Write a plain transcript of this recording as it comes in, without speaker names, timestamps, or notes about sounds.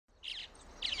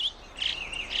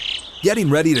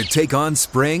Getting ready to take on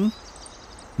spring?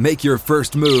 Make your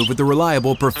first move with the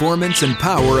reliable performance and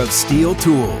power of Steel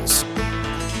tools.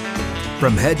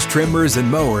 From hedge trimmers and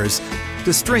mowers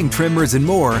to string trimmers and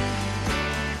more,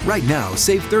 right now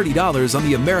save $30 on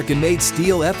the American-made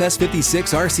Steel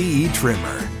FS56 RCE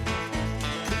trimmer.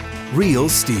 Real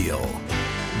Steel.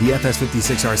 The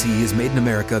FS56 RCE is made in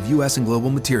America of U.S. and global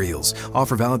materials.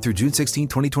 Offer valid through June 16,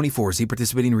 2024. See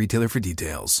participating retailer for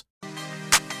details.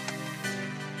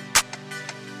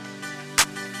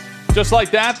 Just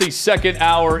like that, the second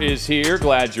hour is here.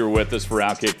 Glad you're with us for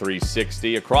Outkick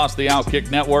 360 across the Outkick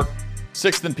Network.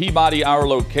 6th and Peabody, our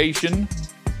location,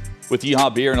 with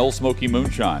Yeehaw Beer and Old Smoky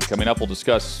Moonshine. Coming up, we'll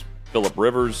discuss Phillip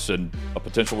Rivers and a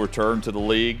potential return to the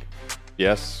league.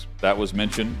 Yes, that was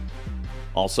mentioned.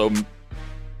 Also,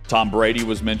 Tom Brady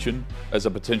was mentioned as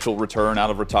a potential return out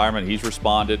of retirement. He's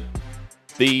responded.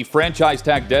 The franchise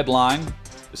tag deadline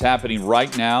is happening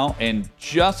right now, and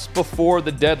just before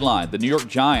the deadline, the New York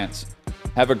Giants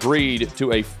have agreed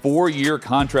to a 4-year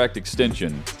contract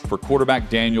extension for quarterback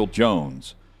Daniel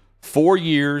Jones. 4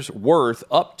 years worth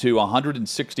up to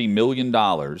 $160 million,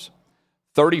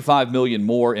 $35 million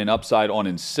more in upside on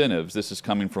incentives. This is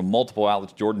coming from multiple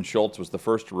outlets. Jordan Schultz was the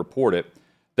first to report it.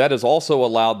 That has also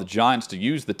allowed the Giants to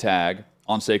use the tag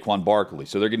on Saquon Barkley.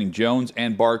 So they're getting Jones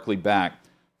and Barkley back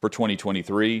for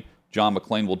 2023. John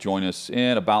McClain will join us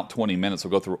in about 20 minutes.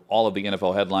 We'll go through all of the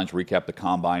NFL headlines, recap the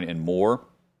combine, and more.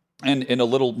 And in a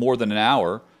little more than an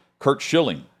hour, Kurt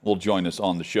Schilling will join us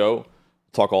on the show,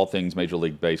 talk all things Major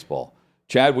League Baseball.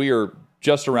 Chad, we are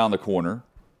just around the corner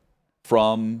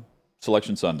from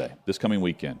Selection Sunday this coming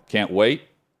weekend. Can't wait.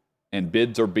 And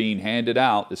bids are being handed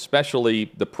out,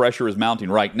 especially the pressure is mounting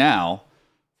right now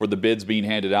for the bids being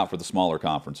handed out for the smaller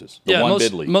conferences.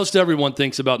 Bid league. Most everyone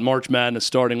thinks about March Madness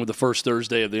starting with the first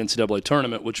Thursday of the NCAA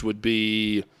tournament, which would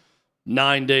be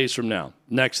 9 days from now,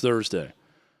 next Thursday.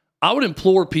 I would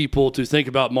implore people to think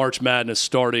about March Madness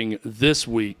starting this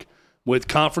week with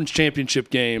conference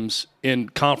championship games in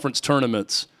conference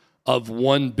tournaments of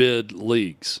one-bid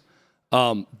leagues.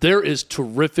 There is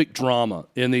terrific drama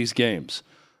in these games.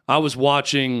 I was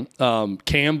watching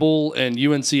Campbell and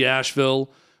UNC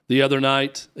Asheville the other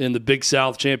night in the Big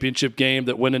South championship game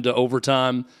that went into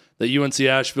overtime that UNC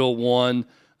Asheville won.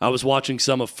 I was watching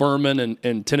some of Furman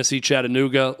and Tennessee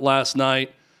Chattanooga last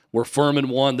night where Furman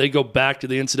won. They go back to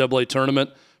the NCAA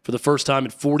tournament for the first time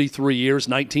in 43 years.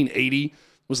 1980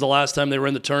 was the last time they were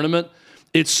in the tournament.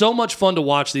 It's so much fun to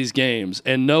watch these games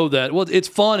and know that, well, it's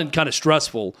fun and kind of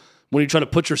stressful when you try to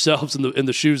put yourselves in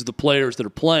the shoes of the players that are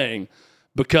playing,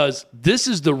 because this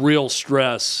is the real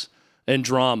stress and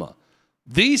drama.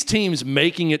 These teams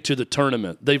making it to the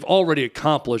tournament, they've already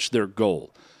accomplished their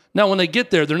goal. Now, when they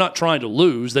get there, they're not trying to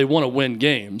lose. They want to win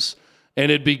games.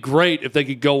 And it'd be great if they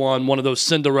could go on one of those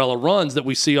Cinderella runs that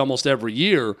we see almost every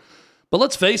year. But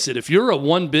let's face it, if you're a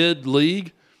one-bid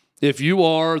league, if you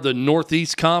are the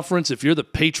Northeast Conference, if you're the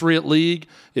Patriot League,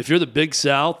 if you're the Big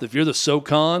South, if you're the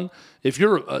SoCon, if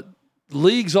you're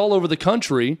leagues all over the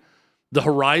country, the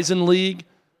Horizon League,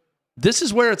 this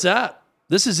is where it's at.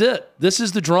 This is it. This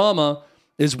is the drama,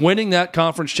 is winning that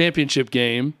conference championship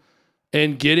game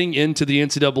and getting into the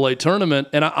NCAA tournament.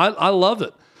 And I love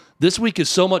it. This week is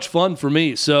so much fun for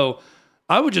me. So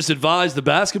I would just advise the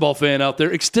basketball fan out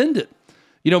there, extend it.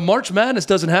 You know, March Madness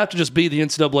doesn't have to just be the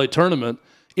NCAA tournament.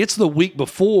 It's the week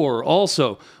before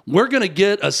also. We're going to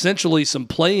get essentially some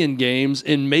play-in games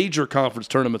in major conference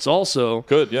tournaments also.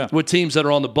 Good, yeah. With teams that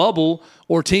are on the bubble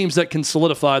or teams that can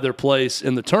solidify their place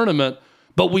in the tournament.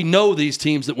 But we know these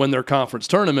teams that win their conference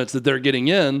tournaments that they're getting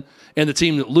in, and the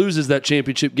team that loses that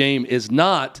championship game is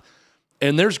not.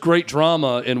 And there's great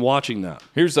drama in watching that.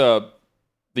 Here's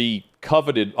the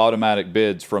coveted automatic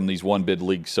bids from these one-bid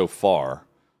leagues so far.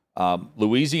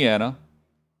 Louisiana,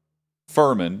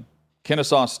 Furman,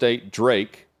 Kennesaw State,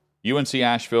 Drake, UNC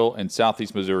Asheville, and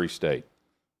Southeast Missouri State.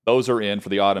 Those are in for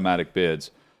the automatic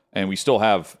bids. And we still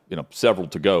have several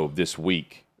to go this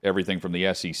week. Everything from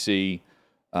the SEC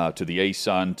to the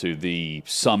ASUN to the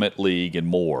Summit League and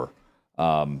more.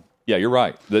 Yeah, you're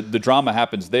right. The drama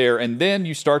happens there, and then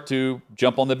you start to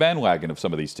jump on the bandwagon of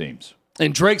some of these teams.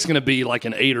 And Drake's going to be like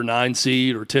an 8 or 9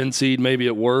 seed or 10 seed, maybe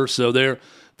at worst. So they're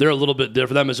a little bit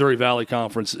different. That Missouri Valley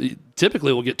Conference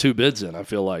typically will get 2 bids in, I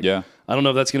feel like. Yeah. I don't know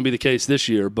if that's going to be the case this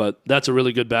year, but that's a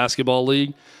really good basketball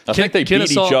league. I think they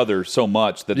beat each other so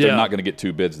much that they're not going to get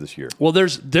 2 bids this year. Well,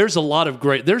 there's a lot of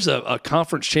great – there's a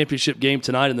conference championship game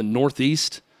tonight in the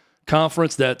Northeast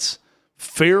Conference that's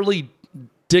fairly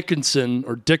Dickinson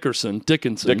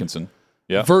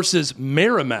yeah. versus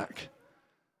Merrimack.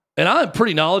 And I'm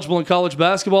pretty knowledgeable in college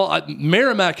basketball.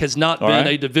 Merrimack has not been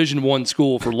a Division I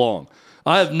school for long.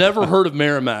 I have never heard of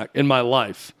Merrimack in my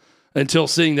life until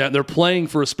seeing that. They're playing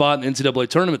for a spot in the NCAA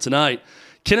tournament tonight.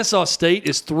 Kennesaw State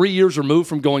is 3 years removed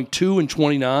from going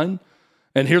 2-29,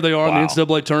 and here they are in the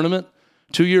NCAA tournament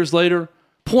 2 years later.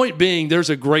 Point being, there's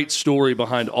a great story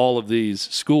behind all of these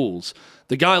schools.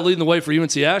 The guy leading the way for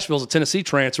UNC Asheville is a Tennessee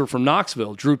transfer from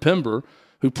Knoxville, Drew Pember,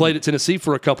 who played at Tennessee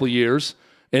for a couple of years,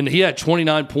 and he had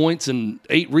 29 points and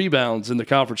 8 rebounds in the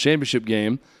conference championship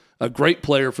game. A great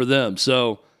player for them.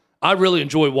 So I really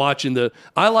enjoy watching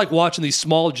I like watching these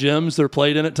small gems they're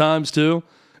played in at times too,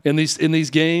 in these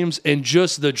games, and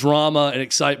just the drama and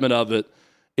excitement of it.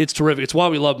 It's terrific. It's why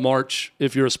we love March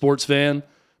if you're a sports fan,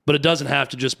 but it doesn't have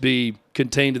to just be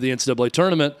contained to the NCAA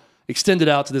tournament. Extend it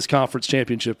out to this conference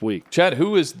championship week. Chad,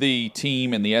 who is the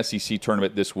team in the SEC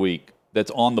tournament this week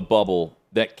that's on the bubble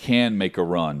that can make a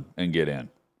run and get in?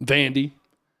 Vandy.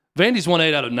 Vandy's won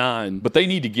 8 out of 9. But they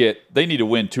need to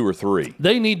win 2 or 3.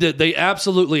 They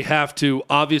absolutely have to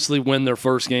obviously win their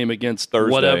first game against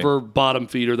Thursday. Whatever bottom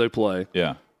feeder they play.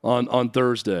 Yeah. On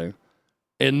Thursday.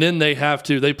 And then they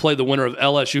play the winner of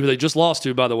LSU, who they just lost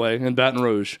to, by the way, in Baton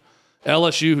Rouge.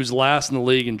 LSU, who's last in the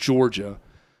league in Georgia.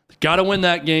 Got to win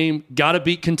that game, got to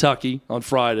beat Kentucky on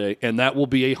Friday, and that will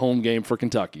be a home game for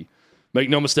Kentucky. Make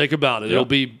no mistake about it. Yeah. It'll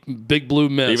be Big Blue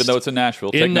Mist. Even though it's in Nashville.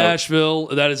 In Nashville.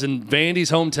 That is in Vandy's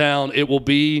hometown. It will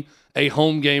be a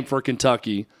home game for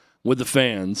Kentucky with the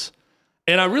fans.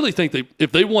 And I really think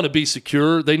if they want to be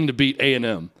secure, they need to beat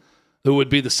A&M, who would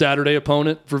be the Saturday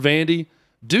opponent for Vandy.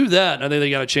 Do that, and I think they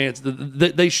got a chance.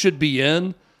 They should be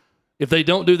in. If they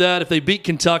don't do that, if they beat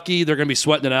Kentucky, they're going to be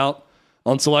sweating it out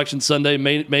on Selection Sunday.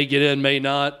 May get in, may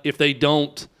not. If they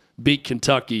don't beat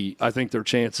Kentucky, I think their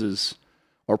chances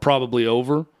are probably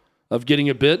over of getting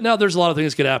a bid. Now, there's a lot of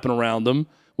things that could happen around them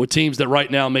with teams that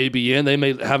right now may be in. They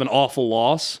may have an awful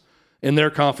loss in their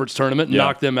conference tournament and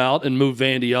knock them out and move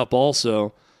Vandy up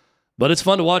also. But it's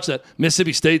fun to watch that.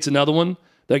 Mississippi State's another one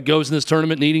that goes in this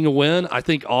tournament needing a win. I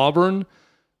think Auburn,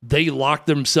 they locked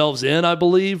themselves in, I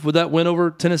believe, with that win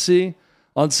over Tennessee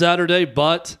on Saturday.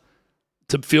 But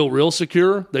to feel real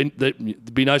secure,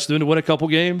 it'd be nice for them to win a couple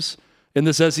games in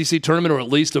this SEC tournament, or at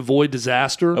least avoid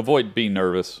disaster. Avoid being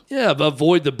nervous. Yeah,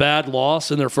 avoid the bad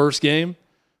loss in their first game.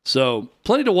 So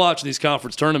plenty to watch in these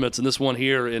conference tournaments, and this one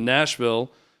here in Nashville.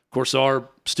 Of course, our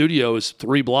studio is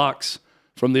 3 blocks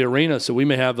from the arena, so we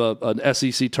may have an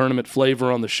SEC tournament flavor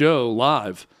on the show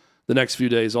live the next few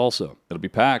days also. It'll be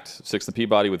packed. 6th and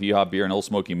Peabody with Yeehaw Beer and Old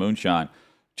Smoky Moonshine.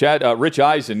 Chad, Rich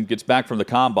Eisen gets back from the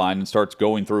combine and starts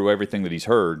going through everything that he's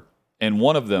heard. And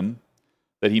one of them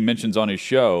that he mentions on his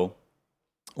show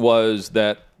was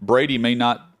that Brady may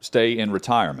not stay in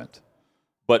retirement.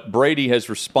 But Brady has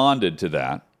responded to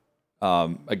that.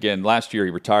 Again, last year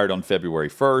he retired on February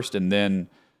 1st, and then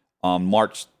on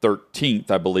March 13th,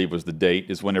 I believe was the date,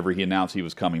 is whenever he announced he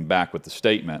was coming back with the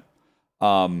statement.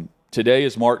 Today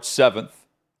is March 7th,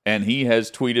 and he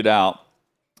has tweeted out,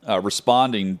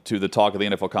 responding to the talk of the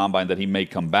NFL Combine, that he may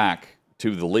come back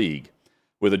to the league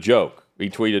with a joke. He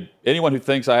tweeted, "Anyone who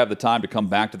thinks I have the time to come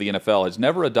back to the NFL has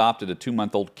never adopted a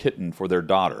 2-month-old kitten for their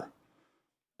daughter,"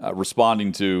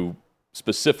 responding to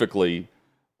specifically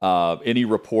any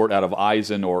report out of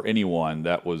Eisen or anyone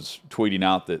that was tweeting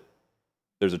out that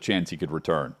there's a chance he could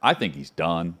return. I think he's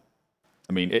done.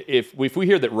 I mean, if we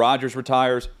hear that Rodgers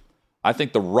retires, I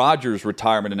think the Rodgers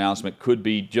retirement announcement could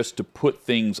be just to put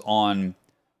things on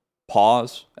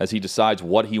pause as he decides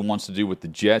what he wants to do with the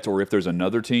Jets, or if there's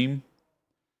another team.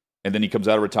 And then he comes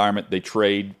out of retirement, they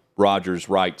trade Rodgers'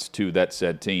 rights to that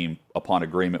said team upon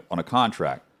agreement on a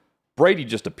contract. Brady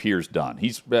just appears done.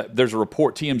 There's a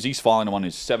report, TMZ's following him on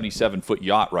his 77-foot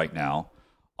yacht right now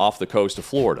off the coast of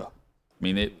Florida. I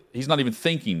mean, he's not even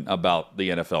thinking about the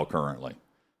NFL currently.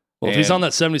 Well, if he's on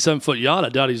that 77-foot yacht, I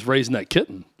doubt he's raising that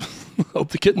kitten. Hope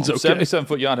the kitten's okay.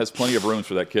 77-foot yacht has plenty of rooms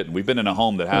for that kitten. We've been in a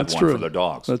home that had one for their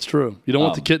dogs. That's true. You don't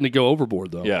want the kitten to go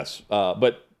overboard, though. Yes.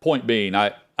 But point being,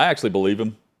 I actually believe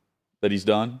him that he's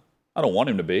done. I don't want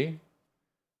him to be,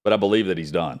 but I believe that he's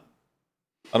done.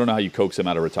 I don't know how you coax him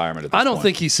out of retirement at this point. I don't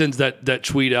think he sends that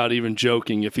tweet out even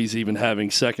joking if he's even having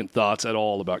second thoughts at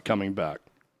all about coming back.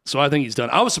 So I think he's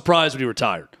done. I was surprised when he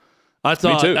retired. I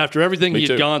thought after everything he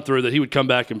had gone through that he would come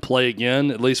back and play again,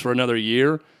 at least for another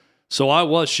year. So I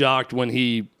was shocked when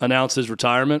he announced his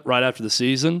retirement right after the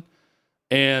season.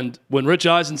 And when Rich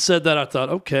Eisen said that, I thought,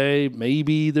 okay,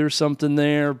 maybe there's something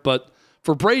there. But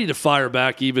for Brady to fire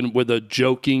back even with a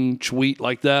joking tweet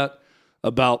like that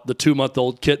about the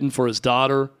 2-month-old kitten for his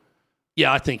daughter,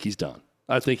 yeah, I think he's done.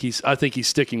 I think he's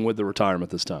sticking with the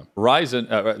retirement this time.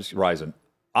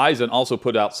 Eisen also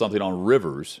put out something on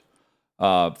Rivers.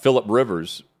 Phillip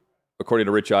Rivers according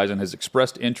to Rich Eisen, has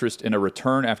expressed interest in a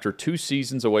return after 2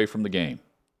 seasons away from the game.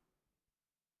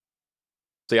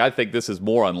 See, I think this is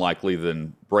more unlikely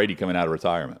than Brady coming out of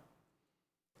retirement.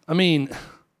 I mean,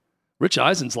 Rich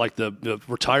Eisen's like the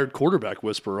retired quarterback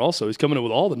whisperer also. He's coming in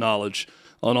with all the knowledge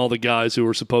on all the guys who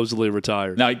were supposedly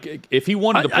retired. Now, if he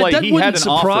wanted to play, he had an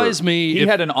offer. He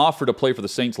had an offer to play for the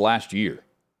Saints last year.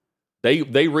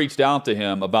 They reached out to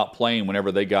him about playing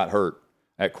whenever they got hurt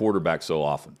at quarterback so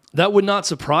often. That would not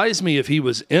surprise me if he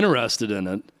was interested in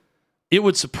it. It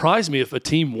would surprise me if a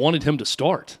team wanted him to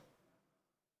start.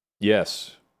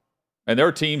 Yes. And there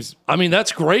are teams. I mean,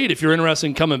 that's great if you're interested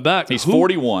in coming back. He's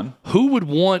 41. Who would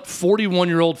want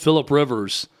 41-year-old Phillip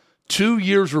Rivers 2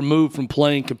 years removed from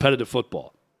playing competitive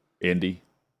football? Indy.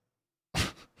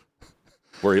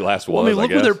 Where he last was, I mean, look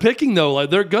who they're picking, though.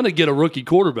 Like, they're going to get a rookie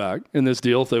quarterback in this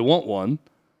deal if they want one.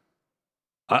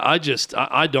 I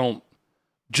don't.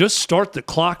 Just start the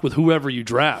clock with whoever you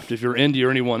draft if you're Indy or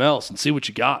anyone else and see what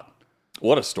you got.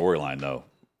 What a storyline, though.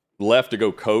 Left to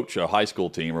go coach a high school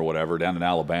team or whatever down in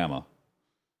Alabama.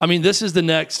 I mean, this is the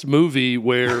next movie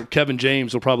where Kevin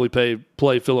James will probably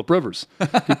play Phillip Rivers.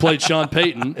 He played Sean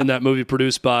Payton in that movie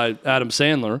produced by Adam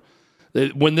Sandler.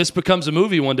 When this becomes a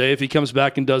movie one day, if he comes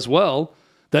back and does well,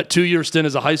 that 2-year stint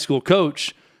as a high school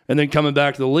coach and then coming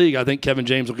back to the league, I think Kevin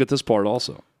James will get this part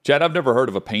also. Chad, I've never heard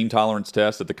of a pain tolerance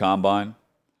test at the Combine.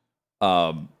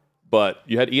 But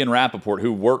you had Ian Rappaport,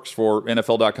 who works for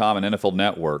NFL.com and NFL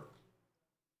Network,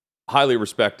 highly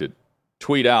respected,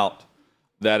 tweet out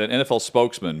that an NFL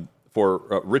spokesman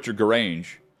for Richard Garange,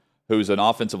 who's an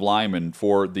offensive lineman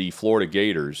for the Florida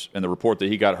Gators, and the report that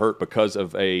he got hurt because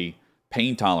of a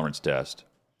pain tolerance test.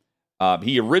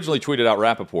 He originally tweeted out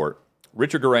Rappaport,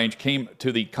 Richard Garange came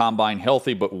to the Combine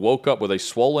healthy but woke up with a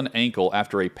swollen ankle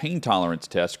after a pain tolerance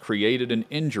test created an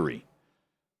injury.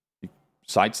 He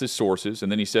cites his sources,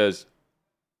 and then he says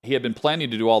he had been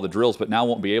planning to do all the drills but now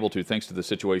won't be able to thanks to the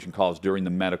situation caused during the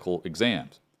medical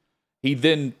exams. He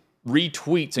then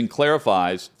retweets and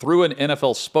clarifies through an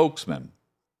NFL spokesman.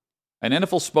 An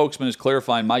NFL spokesman is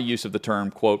clarifying my use of the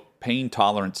term, quote, pain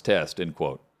tolerance test, end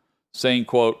quote, saying,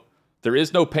 quote, there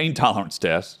is no pain tolerance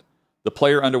test. The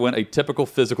player underwent a typical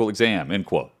physical exam, end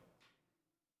quote.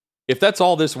 If that's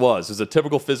all this was, is a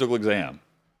typical physical exam,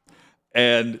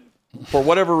 and for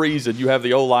whatever reason you have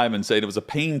the O-lineman saying it was a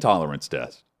pain tolerance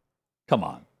test, come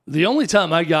on. The only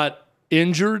time I got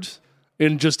injured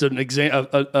in just an exam,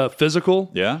 a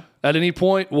physical, at any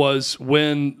point was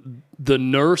when the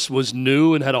nurse was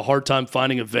new and had a hard time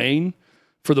finding a vein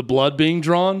for the blood being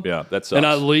drawn. Yeah, that sucks. And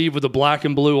I leave with a black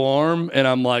and blue arm, and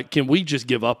I'm like, can we just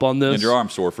give up on this? And your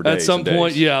arm's sore for days. At some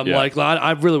point, I'm like,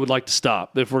 I really would like to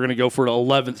stop if we're going to go for an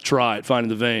 11th try at finding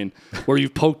the vein, where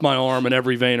you've poked my arm and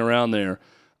every vein around there.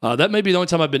 That may be the only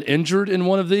time I've been injured in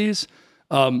one of these.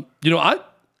 I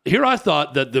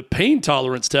thought that the pain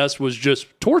tolerance test was just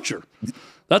torture.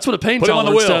 That's what a pain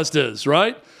tolerance test is,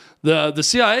 right? The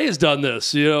CIA has done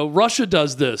this. Russia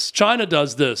does this. China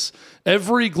does this.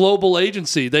 Every global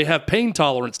agency, they have pain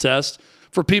tolerance tests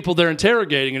for people they're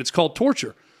interrogating, and it's called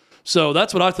torture. So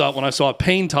that's what I thought when I saw a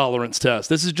pain tolerance test.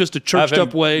 This is just a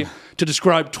churched-up way to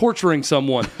describe torturing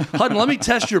someone. Hutton, let me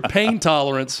test your pain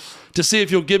tolerance to see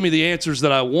if you'll give me the answers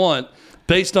that I want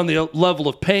based on the level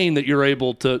of pain that you're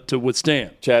able to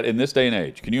withstand. Chad, in this day and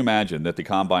age, can you imagine that the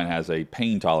Combine has a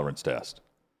pain tolerance test?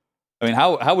 I mean,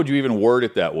 how would you even word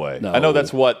it that way? No. I know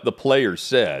that's what the players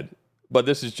said, but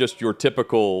this is just your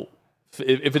typical,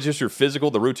 if it's just your physical,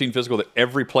 the routine physical that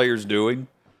every player's doing,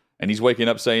 and he's waking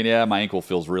up saying, yeah, my ankle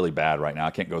feels really bad right now.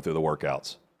 I can't go through the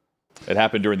workouts. It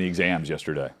happened during the exams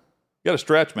yesterday. You got to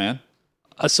stretch, man.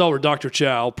 I saw where Dr.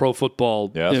 Chow, Pro Football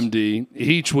MD,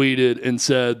 he tweeted and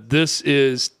said, this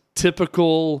is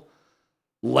typical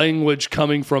language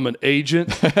coming from an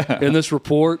agent in this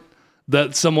report,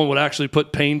 that someone would actually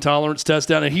put pain tolerance test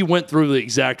down. And he went through the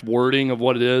exact wording of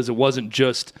what it is. It wasn't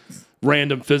just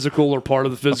random physical or part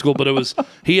of the physical, but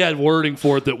he had wording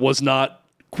for it that was not,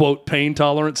 quote, pain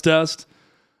tolerance test.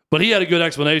 But he had a good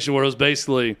explanation where it was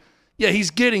basically,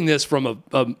 he's getting this from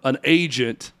an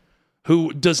agent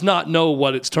who does not know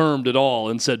what it's termed at all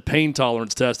and said pain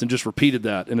tolerance test and just repeated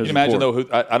that in his report. Imagine,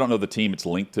 though, I don't know the team it's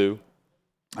linked to.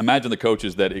 Imagine the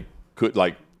coaches that it could,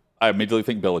 I immediately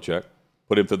think Belichick.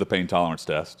 Put him through the pain tolerance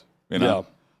test.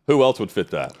 Who else would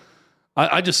fit that?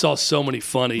 I just saw so many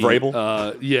funny.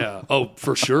 Vrabel? Oh,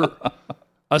 for sure.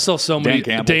 I saw so many.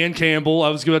 Dan Campbell. I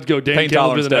was going to go Dan pain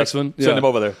Campbell to the test. next one. Send him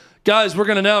over there. Guys, we're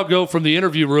going to now go from the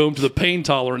interview room to the pain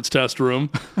tolerance test room,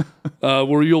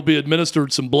 where you'll be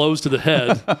administered some blows to the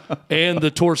head and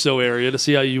the torso area to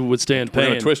see how you withstand pain. We're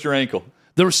going to twist your ankle.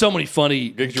 There were so many funny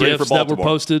GIFs that were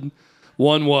posted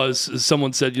One was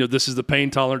someone said, this is the pain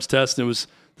tolerance test, and it was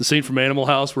the scene from Animal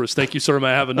House where it's "Thank you, sir, may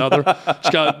I have another?"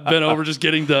 Just got bent over, just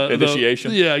getting the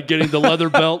initiation. Getting the leather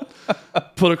belt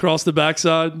put across the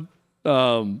backside.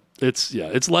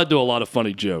 It's led to a lot of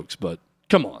funny jokes, but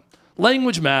come on,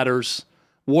 language matters,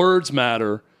 words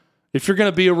matter. If you're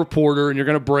going to be a reporter and you're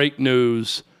going to break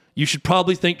news, you should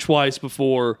probably think twice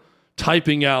before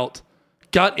typing out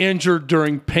 "got injured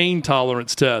during pain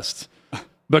tolerance test,"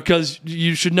 because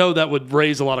you should know that would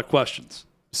raise a lot of questions.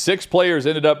 6 players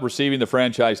ended up receiving the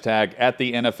franchise tag at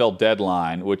the NFL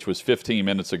deadline, which was 15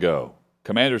 minutes ago.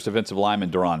 Commanders defensive lineman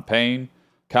Daron Payne,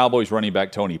 Cowboys running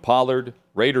back Tony Pollard,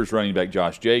 Raiders running back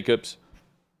Josh Jacobs,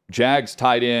 Jags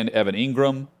tight end Evan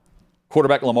Ingram,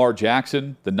 quarterback Lamar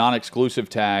Jackson, the non-exclusive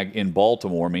tag in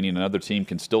Baltimore, meaning another team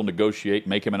can still negotiate,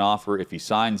 make him an offer. If he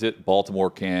signs it, Baltimore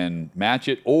can match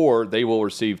it, or they will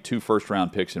receive 2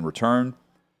 first-round picks in return.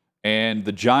 And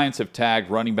the Giants have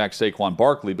tagged running back Saquon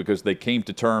Barkley because they came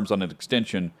to terms on an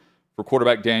extension for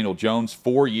quarterback Daniel Jones,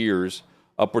 4 years,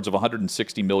 upwards of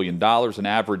 $160 million, an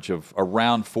average of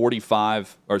around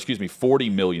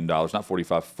 $40 million, not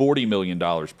 45, $40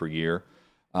 million per year.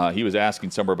 He was asking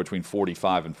somewhere between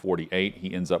 45 and 48.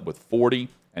 He ends up with 40.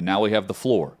 And now we have the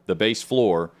floor, the base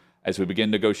floor, as we begin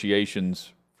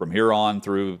negotiations from here on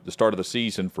through the start of the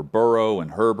season for Burrow and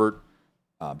Herbert,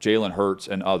 Jalen Hurts,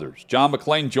 and others. John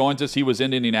McClain joins us. He was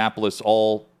in Indianapolis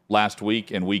all last week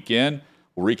and weekend.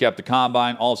 We'll recap the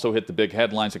Combine, also hit the big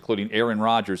headlines, including Aaron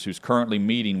Rodgers, who's currently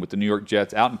meeting with the New York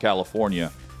Jets out in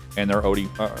California, and their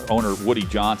owner, Woody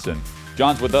Johnson.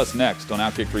 John's with us next on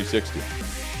Outkick 360.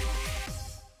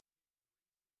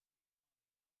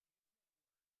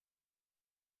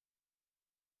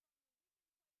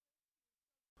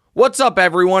 What's up,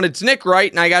 everyone? It's Nick Wright,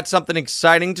 and I got something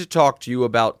exciting to talk to you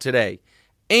about today.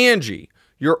 Angie,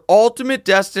 your ultimate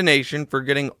destination for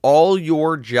getting all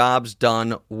your jobs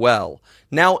done well.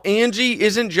 Now, Angie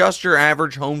isn't just your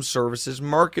average home services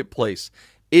marketplace.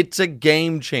 It's a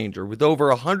game changer with over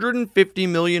 150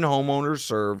 million homeowners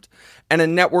served and a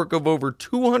network of over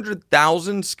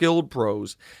 200,000 skilled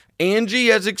pros. Angie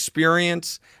has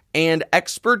experience and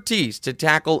expertise to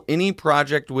tackle any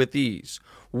project with ease.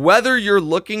 Whether you're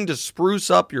looking to spruce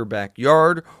up your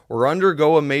backyard or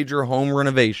undergo a major home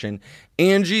renovation,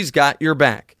 Angie's got your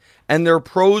back. And their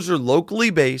pros are locally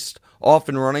based,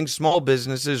 often running small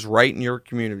businesses right in your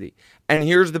community. And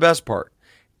here's the best part.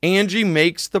 Angie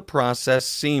makes the process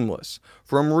seamless.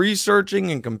 From researching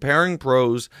and comparing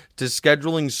pros to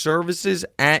scheduling services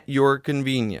at your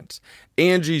convenience.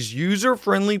 Angie's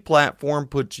user-friendly platform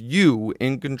puts you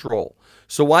in control.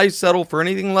 So why settle for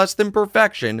anything less than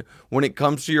perfection when it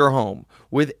comes to your home?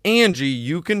 With Angie,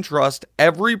 you can trust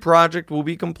every project will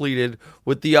be completed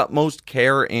with the utmost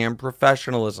care and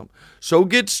professionalism. So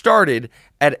get started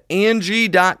at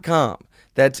Angie.com.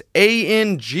 That's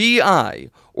ANGI,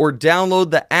 or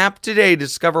download the app today to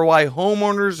discover why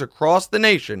homeowners across the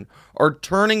nation are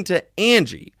turning to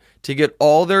Angie to get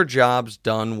all their jobs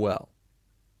done well.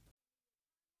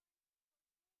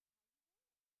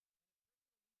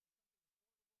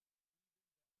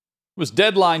 It was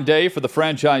deadline day for the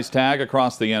franchise tag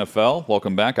across the NFL.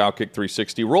 Welcome back. Outkick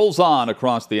 360 rolls on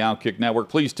across the Outkick Network.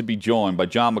 Pleased to be joined by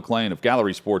John McClain of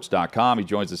GallerySports.com. He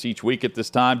joins us each week at this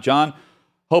time. John,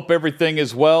 hope everything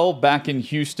is well back in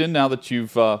Houston now that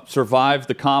you've survived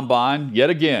the Combine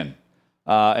yet again,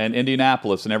 and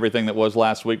Indianapolis and everything that was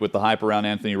last week with the hype around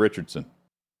Anthony Richardson.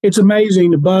 It's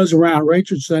amazing the buzz around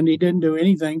Richardson. He didn't do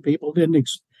anything. People didn't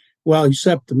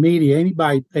except the media,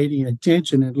 anybody paid any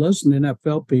attention and listened to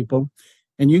NFL people.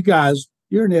 And you guys,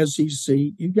 you're an SEC.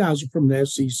 You guys are from the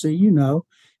SEC. You know,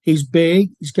 he's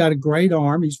big. He's got a great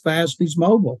arm. He's fast. He's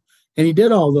mobile. And he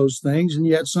did all those things. And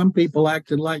yet some people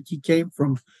acted like he came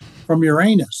from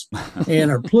Uranus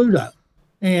or Pluto.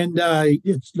 And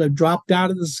it's dropped out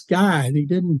of the sky. And he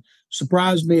didn't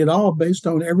surprise me at all based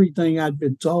on everything I'd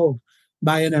been told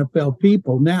by NFL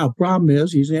people. Now, problem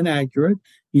is he's inaccurate.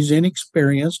 He's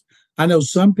inexperienced. I know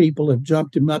some people have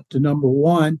jumped him up to number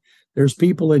 1. There's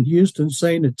people in Houston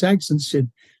saying the Texans should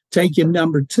take him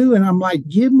number 2. And I'm like,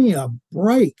 give me a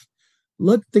break.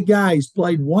 Look, the guy, he's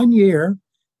played 1 year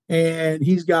and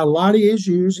he's got a lot of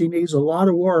issues. He needs a lot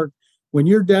of work. When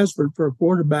you're desperate for a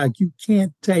quarterback, you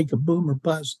can't take a boom or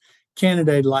bust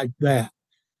candidate like that.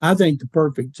 I think the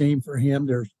perfect team for him,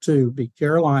 there's 2, be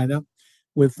Carolina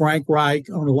with Frank Reich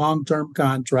on a long-term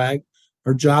contract,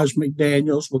 or Josh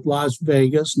McDaniels with Las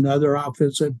Vegas, another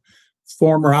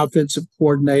former offensive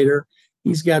coordinator.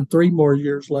 He's got 3 more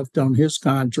years left on his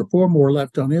contract, 4 more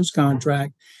left on his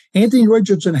contract. Anthony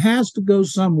Richardson has to go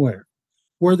somewhere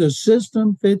where the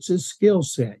system fits his skill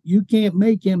set. You can't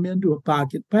make him into a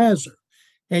pocket passer.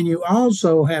 And you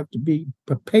also have to be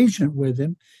patient with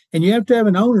him. And you have to have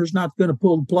an owner who's not going to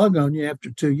pull the plug on you after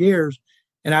 2 years.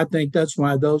 And I think that's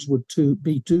why those would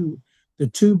be the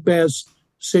two best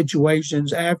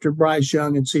situations after Bryce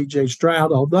Young and C.J.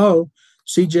 Stroud. Although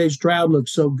C.J. Stroud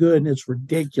looks so good and it's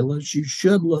ridiculous. You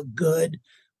should look good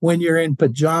when you're in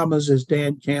pajamas, as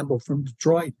Dan Campbell from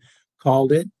Detroit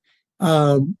called it.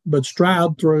 But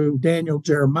Stroud, through Daniel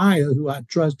Jeremiah, who I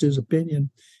trust his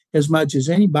opinion as much as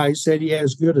anybody, said he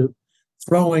has good at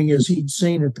throwing as he'd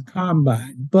seen at the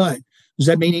combine. But does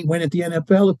that mean he went at the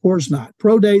NFL? Of course not.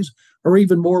 Pro days are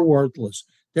even more worthless.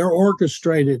 They're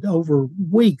orchestrated over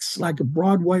weeks like a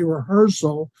Broadway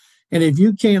rehearsal. And if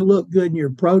you can't look good in your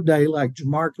pro day like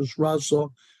Jamarcus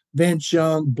Russell, Vince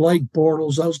Young, Blake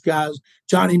Bortles, those guys,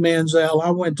 Johnny Manziel,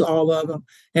 I went to all of them,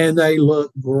 and they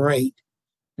look great.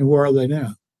 And where are they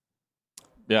now?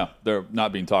 Yeah, they're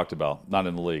not being talked about, not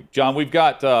in the league. John, we've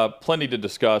got plenty to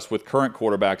discuss with current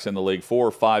quarterbacks in the league, 4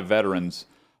 or 5 veterans.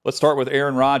 Let's start with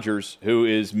Aaron Rodgers, who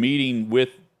is meeting with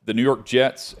the New York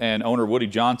Jets and owner Woody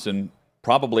Johnson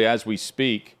probably as we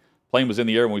speak. Plane was in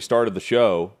the air when we started the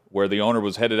show, where the owner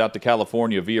was headed out to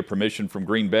California via permission from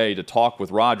Green Bay to talk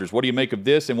with Rodgers. What do you make of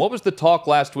this? And what was the talk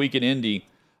last week in Indy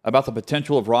about the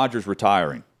potential of Rodgers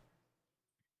retiring?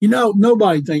 You know,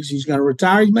 nobody thinks he's going to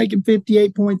retire. He's making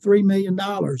 $58.3 million.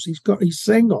 He's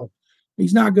single.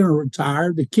 He's not going to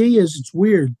retire. The key is, it's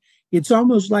weird. It's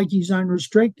almost like he's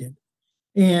unrestricted.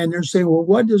 And they're saying, well,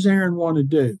 what does Aaron want to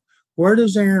do? Where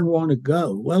does Aaron want to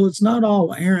go? Well, it's not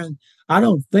all Aaron. I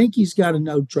don't think he's got a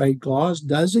no-trade clause,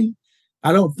 does he?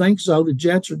 I don't think so. The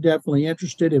Jets are definitely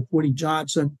interested. If Woody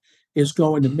Johnson is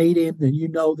going to meet him, then you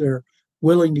know they're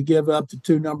willing to give up the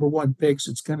 2 number 1 picks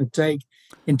it's going to take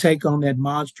and take on that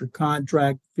monster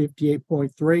contract,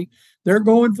 58.3. They're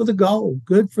going for the goal.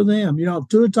 Good for them. You know,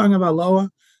 Tua Tagovailoa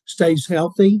stays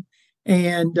healthy,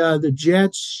 and the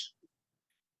Jets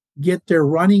get their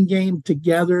running game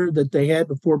together that they had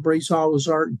before Breece Hall was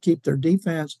hurt and keep their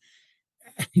defense.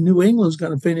 New England's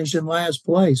going to finish in last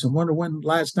place. I wonder when the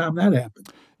last time that happened.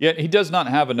 Yeah, he does not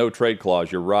have a no-trade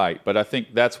clause, you're right, but I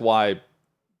think that's why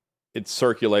it's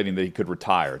circulating that he could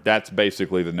retire. That's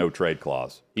basically the no-trade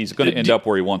clause. He's going to end up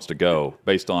where he wants to go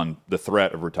based on the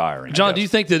threat of retiring. John, do you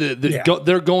think that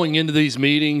they're going into these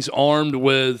meetings armed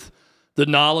with the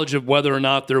knowledge of whether or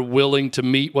not they're willing to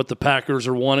meet what the Packers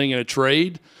are wanting in a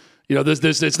trade? You know,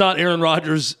 it's not Aaron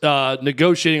Rodgers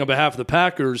negotiating on behalf of the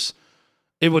Packers.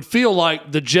 It would feel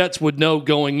like the Jets would know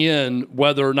going in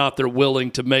whether or not they're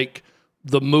willing to make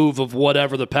the move of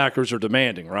whatever the Packers are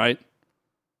demanding, right?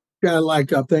 Yeah, I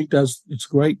think it's a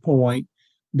great point.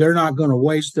 They're not going to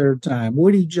waste their time.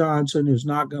 Woody Johnson is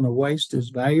not going to waste his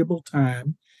valuable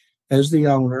time as the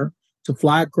owner to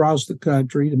fly across the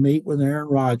country to meet with Aaron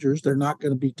Rodgers. They're not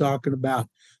going to be talking about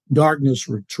darkness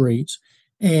retreats.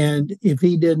 And if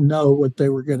he didn't know what they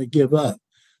were going to give up,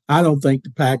 I don't think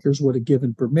the Packers would have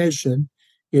given permission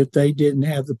if they didn't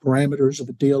have the parameters of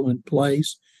a deal in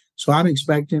place. So I'm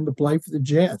expecting him to play for the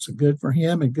Jets. Good for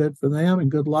him and good for them,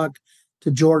 and good luck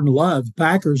to Jordan Love. The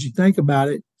Packers, you think about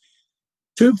it,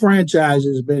 2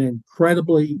 franchises have been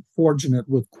incredibly fortunate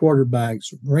with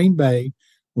quarterbacks. Green Bay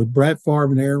with Brett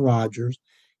Favre and Aaron Rodgers,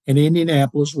 and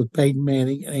Indianapolis with Peyton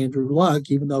Manning and Andrew Luck,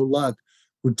 even though Luck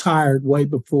retired way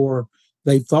before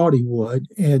they thought he would.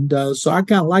 And so I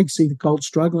kind of like to see the Colts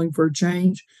struggling for a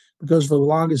change, because for the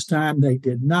longest time they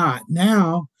did not.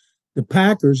 Now, the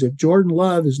Packers, if Jordan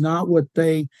Love is not what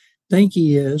they think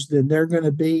he is, then they're going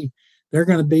to be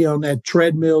on that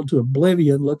treadmill to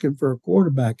oblivion looking for a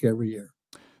quarterback every year.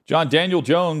 John, Daniel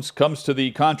Jones comes to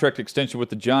the contract extension with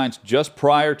the Giants just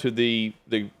prior to the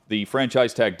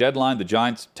franchise tag deadline. The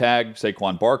Giants tag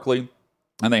Saquon Barkley,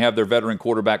 and they have their veteran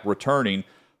quarterback returning.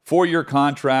 4-year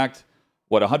contract.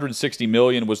 What, $160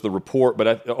 million was the report,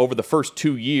 but over the first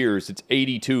 2 years, it's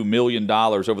 $82 million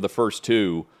over the first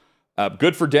 2.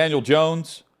 Good for Daniel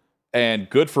Jones, and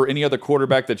good for any other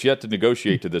quarterback that's yet to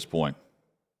negotiate to this point.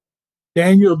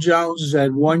 Daniel Jones has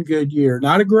had one good year,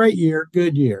 not a great year,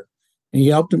 good year. And he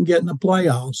helped him get in the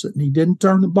playoffs, and he didn't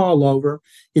turn the ball over.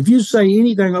 If you say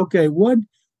anything, okay, what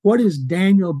is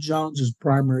Daniel Jones's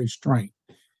primary strength?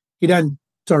 He doesn't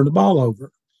turn the ball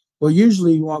over. Well,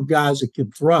 usually you want guys that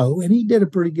can throw, and he did a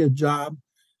pretty good job.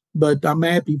 But I'm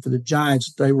happy for the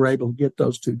Giants that they were able to get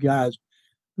those 2 guys,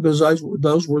 because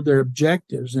those were their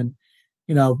objectives. And,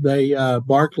 you know, they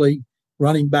Barkley,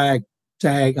 running back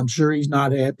tag, I'm sure he's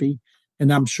not happy,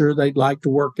 and I'm sure they'd like to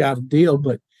work out a deal.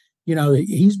 But, you know,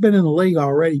 he's been in the league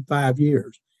already 5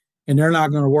 years, and they're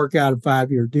not going to work out a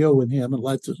 5-year deal with him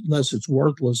unless it's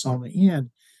worthless on the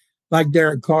end. Like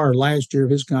Derek Carr last year,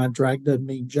 his contract doesn't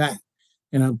mean jack.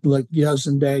 And like yes,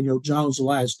 and Daniel Jones, the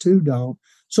last 2 don't.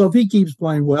 So if he keeps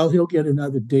playing well, he'll get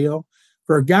another deal.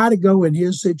 For a guy to go in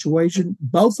his situation,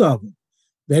 both of them,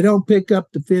 they don't pick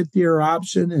up the 5th-year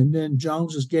option, and then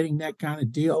Jones is getting that kind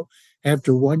of deal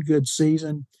after one good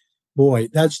season. Boy,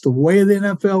 that's the way of the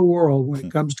NFL world when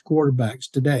it comes to quarterbacks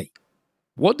today.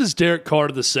 What does Derek Carr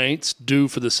to the Saints do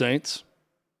for the Saints?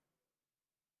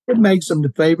 It makes them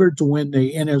the favorite to win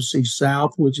the NFC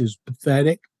South, which is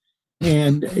pathetic.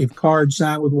 And if Carr had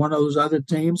signed with one of those other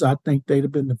teams, I think they'd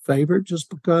have been the favorite just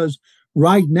because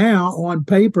right now on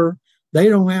paper, they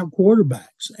don't have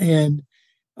quarterbacks. And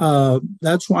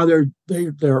that's why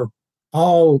they're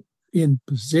all in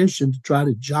position to try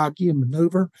to jockey and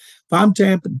maneuver. If I'm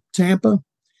Tampa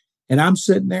and I'm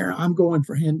sitting there, I'm going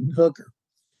for Hendon Hooker.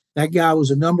 That guy was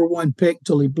a number 1 pick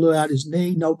till he blew out his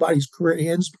knee. Nobody's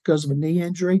career ends because of a knee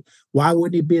injury. Why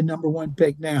wouldn't he be a number 1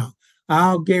 pick now?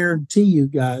 I'll guarantee you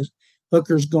guys,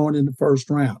 Hooker's going in the first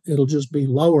round. It'll just be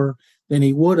lower than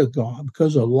he would have gone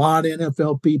because a lot of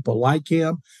NFL people like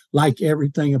him, like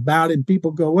everything about him.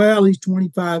 People go, well, he's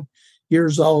 25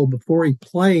 years old. Before he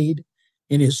played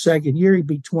in his second year, he'd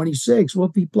be 26. Well,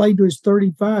 if he played to his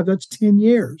 35, that's 10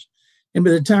 years. And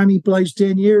by the time he plays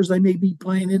 10 years, they may be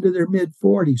playing into their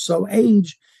mid-40s. So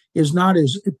age is not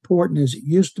as important as it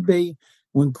used to be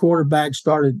when quarterbacks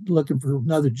started looking for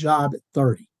another job at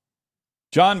 30.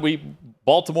 John,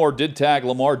 Baltimore did tag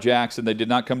Lamar Jackson. They did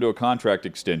not come to a contract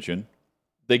extension.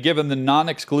 They give him the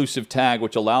non-exclusive tag,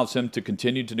 which allows him to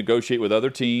continue to negotiate with other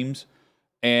teams.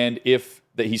 And if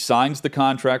he signs the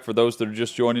contract, for those that are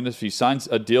just joining us, if he signs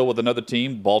a deal with another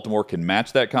team, Baltimore can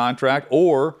match that contract,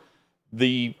 or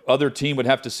the other team would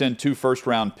have to send 2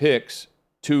 first-round picks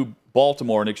to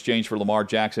Baltimore in exchange for Lamar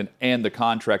Jackson and the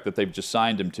contract that they've just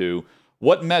signed him to.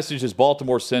 What message is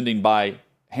Baltimore sending by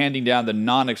handing down the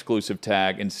non-exclusive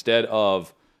tag instead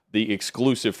of the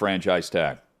exclusive franchise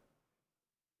tag?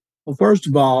 Well, first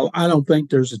of all, I don't think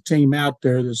there's a team out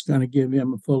there that's going to give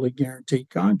him a fully guaranteed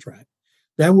contract.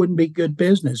 That wouldn't be good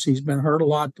business. He's been hurt a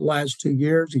lot the last 2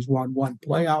 years. He's won 1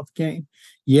 playoff game.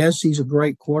 Yes, he's a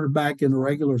great quarterback in the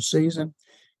regular season,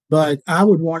 but I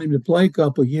would want him to play a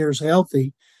couple of years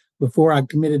healthy before I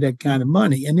committed that kind of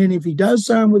money. And then if he does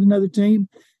sign with another team,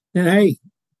 then, hey,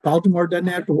 Baltimore doesn't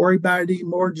have to worry about it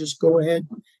anymore. Just go ahead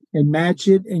and match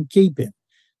it and keep him.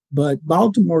 But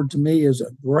Baltimore, to me, is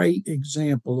a great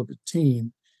example of a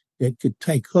team that could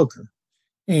take Hooker.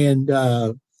 And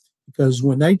because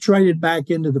when they traded back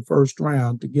into the first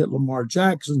round to get Lamar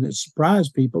Jackson, it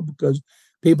surprised people because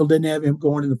people didn't have him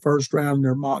going in the first round in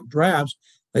their mock drafts.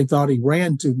 They thought he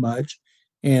ran too much.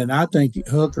 And I think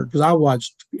Hooker, because I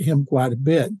watched him quite a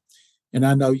bit, and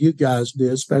I know you guys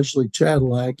did, especially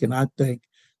Cadillac, and I think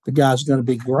the guy's going to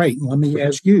be great. And let me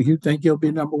ask you, you think he'll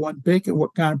be number 1 pick, and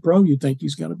what kind of pro you think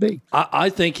he's going to be? I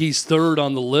think he's third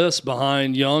on the list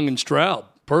behind Young and Stroud,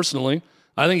 personally.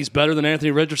 I think he's better than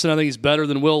Anthony Richardson. I think he's better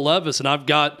than Will Levis, and I've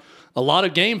got a lot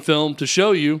of game film to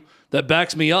show you that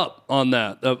backs me up on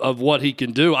that, of what he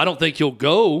can do. I don't think he'll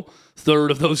go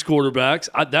third of those quarterbacks.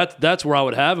 That's where I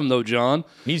would have him, though, John.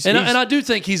 And I do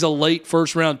think he's a late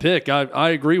first-round pick. I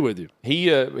agree with you.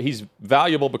 He's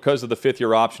valuable because of the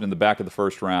 5th-year option in the back of the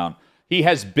first round. He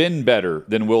has been better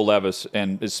than Will Levis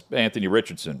and Anthony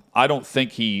Richardson. I don't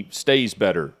think he stays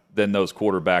better than those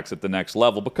quarterbacks at the next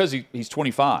level because he's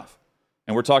 25.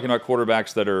 And we're talking about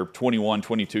quarterbacks that are 21,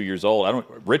 22 years old.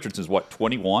 Richardson's what,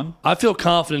 21? I feel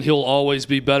confident he'll always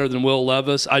be better than Will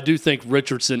Levis. I do think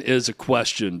Richardson is a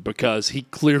question because he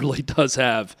clearly does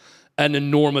have an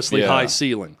enormously high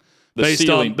ceiling. Based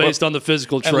on the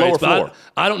physical traits. But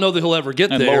I don't know that he'll ever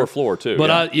get and there. And lower floor, too. But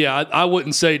I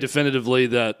wouldn't say definitively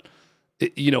that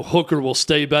Hooker will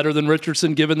stay better than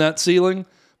Richardson given that ceiling.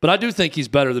 But I do think he's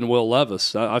better than Will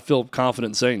Levis. I feel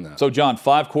confident in saying that. So, John,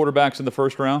 5 quarterbacks in the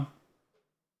first round?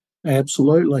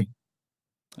 Absolutely.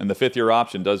 And the 5th-year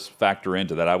option does factor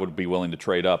into that. I would be willing to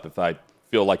trade up if I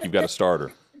feel like you've got a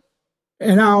starter.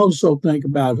 And I also think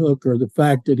about Hooker, the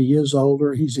fact that he is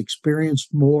older, he's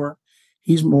experienced more,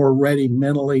 he's more ready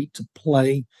mentally to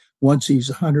play once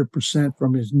he's 100%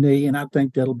 from his knee, and I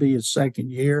think that'll be his second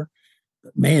year.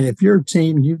 But man, if you're a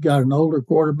team and you've got an older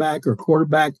quarterback or a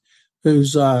quarterback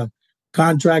whose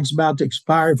contract's about to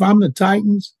expire, if I'm the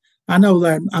Titans, I know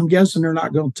that I'm guessing they're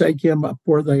not going to take him up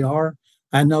where they are.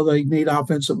 I know they need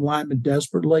offensive linemen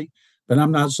desperately, but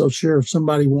I'm not so sure if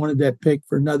somebody wanted that pick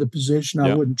for another position,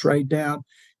 I wouldn't trade down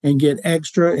and get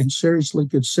extra and seriously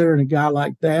considering a guy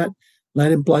like that.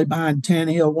 Let him play behind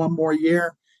Tannehill one more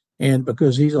year, and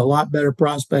because he's a lot better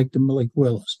prospect than Malik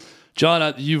Willis.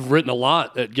 John, you've written a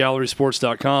lot at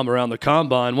GallerySports.com around the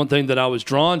Combine. One thing that I was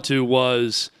drawn to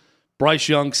was Bryce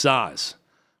Young's size.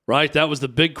 Right? That was the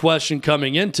big question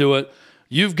coming into it.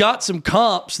 you've got some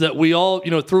comps that we all,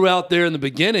 threw out there in the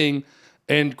beginning.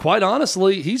 And quite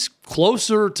honestly, he's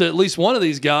closer to at least one of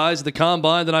these guys at the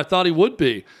combine than I thought he would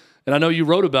be. And I know you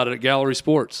wrote about it at Gallery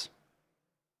Sports.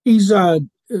 It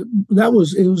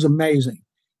was amazing.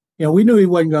 We knew he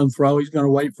wasn't going to throw. He's going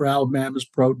to wait for Alabama's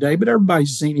pro day, but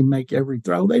everybody's seen him make every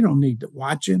throw. They don't need to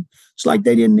watch him. It's like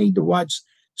they didn't need to watch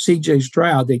C.J.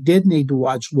 Stroud. They did need to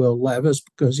watch Will Levis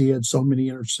because he had so many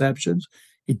interceptions.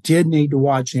 He did need to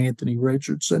watch Anthony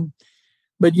Richardson.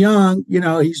 But Young,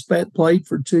 he's played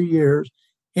for 2 years,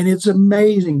 and it's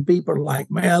amazing. People are like,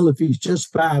 well, if he's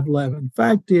just 5'11".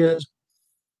 Fact is,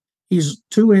 he's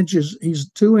 2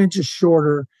 inches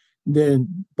shorter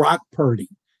than Brock Purdy.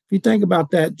 If you think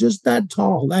about that, just that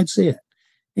tall, that's it.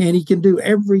 And he can do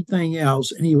everything else.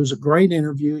 And he was a great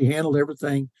interview. He handled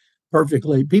everything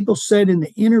perfectly. People said in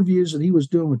the interviews that he was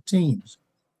doing with teams,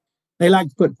 they like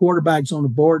to put quarterbacks on the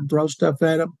board and throw stuff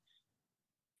at them.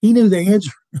 He knew the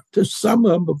answer to some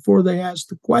of them before they asked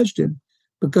the question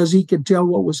because he could tell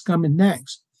what was coming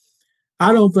next.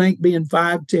 I don't think being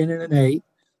 5'10" and an 8,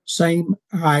 same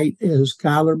height as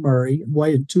Kyler Murray,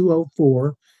 weighing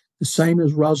 204, the same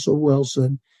as Russell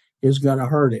Wilson, is going to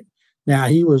hurt him. Now,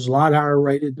 he was a lot higher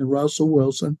rated than Russell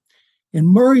Wilson, and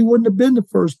Murray wouldn't have been the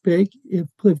first pick if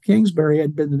Cliff Kingsbury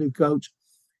had been the new coach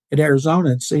at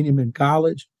Arizona and seen him in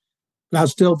college. But I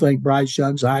still think Bryce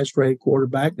Young's the highest rated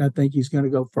quarterback, and I think he's going to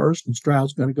go first, and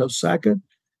Stroud's going to go second,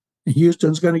 and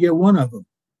Houston's going to get one of them.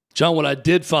 John, what I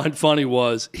did find funny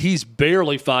was he's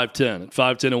barely 5'10", at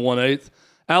 5'10 and 1/8.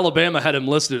 Alabama had him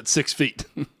listed at 6 feet.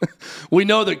 We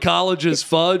know that colleges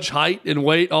fudge height and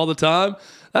weight all the time.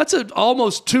 That's an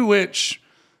almost 2-inch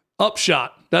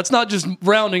upshot. That's not just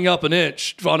rounding up an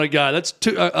inch on a guy. That's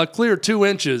a clear 2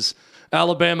 inches.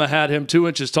 Alabama had him 2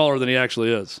 inches taller than he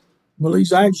actually is. Well,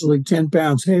 he's actually 10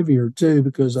 pounds heavier, too,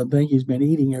 because I think he's been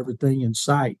eating everything in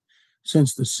sight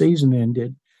since the season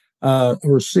ended. A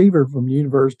receiver from the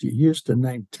University of Houston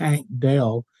named Tank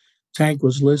Dell. Tank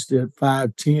was listed at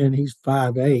 5'10". He's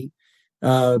 5'8".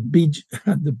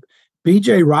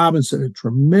 B.J. Robinson, a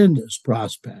tremendous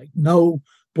prospect, no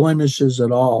blemishes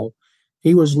at all.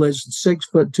 He was listed 6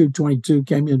 foot 222,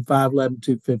 came in 5'11",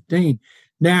 215.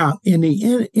 Now, in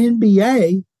the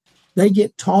NBA, they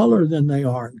get taller than they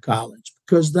are in college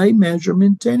because they measure them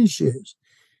in tennis shoes.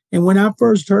 And when I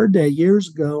first heard that years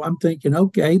ago, I'm thinking,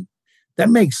 okay, that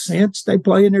makes sense. They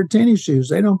play in their tennis shoes.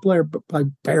 They don't play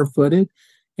barefooted.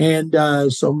 And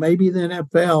so maybe the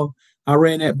NFL, I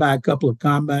ran that by a couple of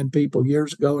combine people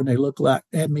years ago, and they looked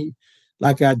at me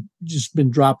like I'd just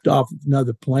been dropped off of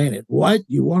another planet. What?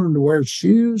 You want them to wear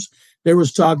shoes? There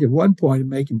was talk at one point of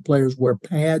making players wear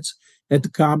pads at the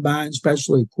combine,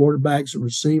 especially quarterbacks and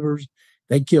receivers.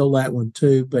 They kill that one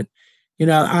too. But,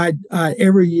 I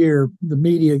every year the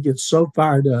media gets so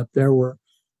fired up. There were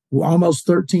almost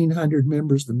 1,300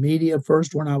 members of the media.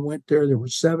 First when I went there were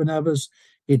 7 of us.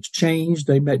 It's changed.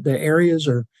 The areas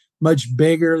are much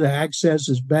bigger. The access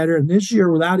is better. And this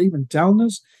year, without even telling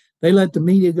us, they let the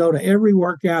media go to every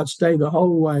workout, stay the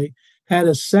whole way, had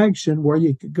a section where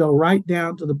you could go right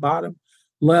down to the bottom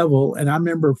level. And I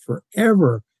remember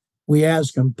forever we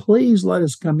asked them, please let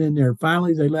us come in there.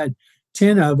 Finally, they let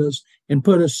 10 of us and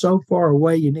put us so far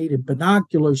away you needed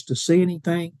binoculars to see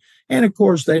anything. And, of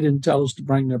course, they didn't tell us to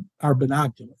bring our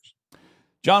binoculars.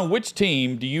 John, which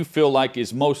team do you feel like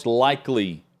is most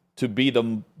likely to be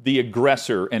the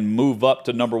aggressor and move up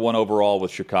to number 1 overall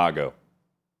with Chicago?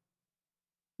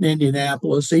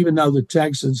 Indianapolis, even though the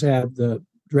Texans have the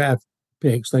draft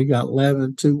picks, they got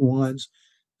 11, 2 1s.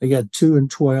 They got 2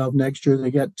 and 12. Next year, they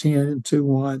got 10 and 2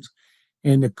 1s.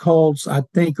 And the Colts, I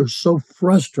think, are so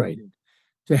frustrated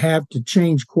to have to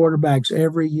change quarterbacks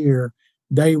every year.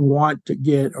 They want to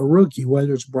get a rookie,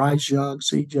 whether it's Bryce Young,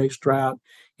 C.J. Stroud,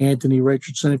 Anthony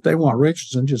Richardson. If they want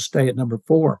Richardson, just stay at number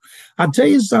 4. I'll tell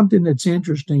you something that's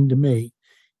interesting to me,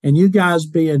 and you guys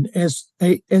being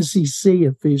SEC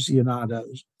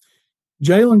aficionados.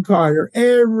 Jalen Carter,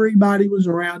 everybody was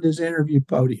around his interview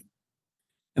podium.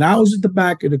 And I was at the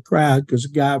back of the crowd because a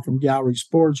guy from Gallery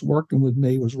Sports working with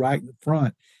me was right in the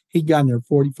front. He'd gotten there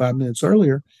 45 minutes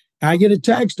earlier. I get a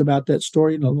text about that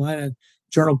story in the Atlanta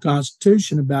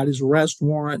Journal-Constitution about his arrest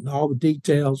warrant and all the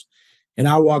details. And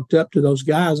I walked up to those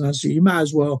guys and I said, you might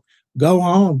as well go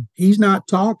on. He's not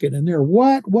talking. And they're,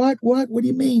 what do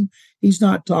you mean he's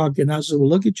not talking? I said, well,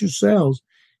 look at yourselves.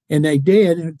 And they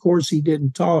did. And of course, he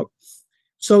didn't talk.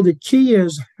 So the key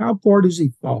is, how far does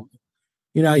he fall?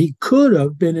 He could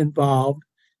have been involved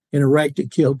in a wreck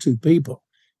that killed 2 people.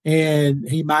 And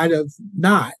he might have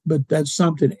not, but that's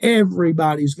something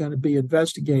everybody's going to be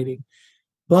investigating.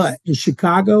 But does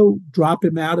Chicago drop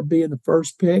him out of being the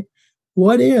first pick?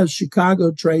 what if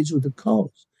Chicago trades with the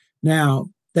Colts? Now,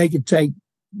 they could take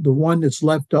the one that's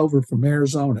left over from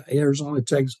Arizona. Arizona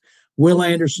takes Will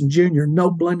Anderson Jr., no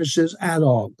blemishes at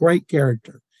all, great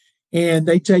character. And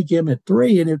they take him at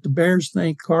 3. And if the Bears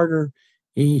think Carter,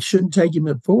 he shouldn't take him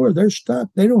at 4, they're stuck.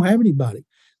 They don't have anybody.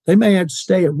 They may have to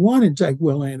stay at 1 and take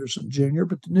Will Anderson Jr.,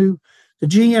 but the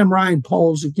GM Ryan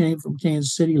Poles, who came from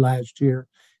Kansas City last year,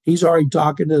 he's already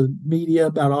talking to the media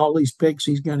about all these picks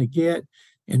he's going to get.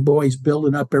 And boy, he's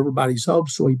building up everybody's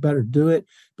hopes, so he better do it.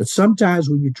 But sometimes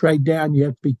when you trade down, you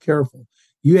have to be careful.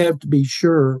 You have to be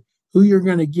sure who you're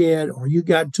going to get, or you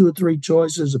got 2 or 3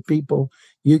 choices of people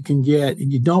you can get,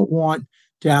 and you don't want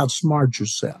to outsmart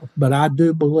yourself. But I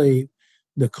do believe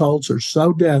the Colts are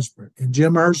so desperate. And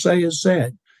Jim Irsay has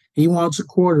said he wants a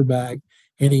quarterback.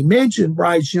 And he mentioned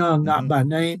Bryce Young, not by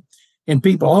name. And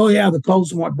people, oh, yeah, the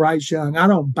Colts want Bryce Young. I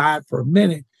don't buy it for a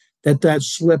minute that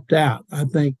slipped out. I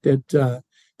think that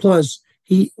plus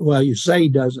you say he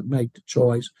doesn't make the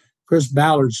choice. Chris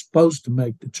Ballard's supposed to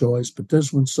make the choice, but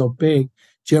this one's so big,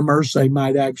 Jim Irsay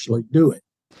might actually do it.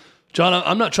 John,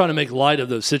 I'm not trying to make light of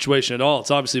the situation at all. It's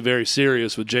obviously very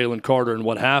serious with Jalen Carter and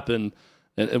what happened,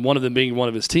 and one of them being one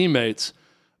of his teammates.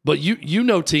 But you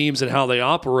know teams and how they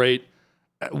operate.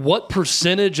 What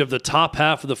percentage of the top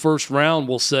half of the first round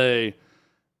will say,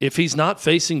 if he's not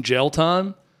facing jail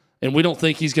time and we don't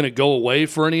think he's going to go away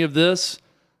for any of this,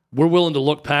 we're willing to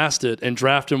look past it and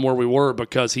draft him where we were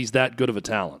because he's that good of a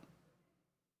talent?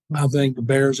 I think the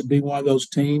Bears would be one of those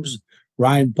teams.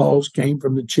 Ryan Poles came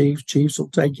from the Chiefs. Chiefs will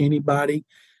take anybody.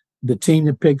 The team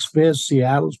that picks fifth,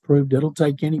 Seattle's proved it'll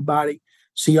take anybody.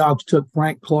 Seahawks took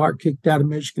Frank Clark, kicked out of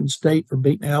Michigan State for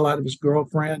beating the hell out of his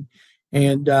girlfriend.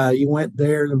 And he went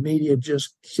there. The media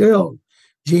just killed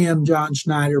GM John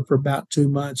Schneider for about 2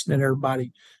 months. And then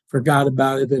everybody forgot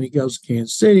about it. Then he goes to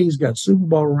Kansas City. He's got Super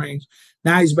Bowl rings.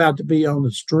 Now he's about to be on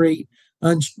the street,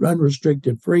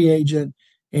 unrestricted free agent.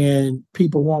 And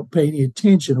people won't pay any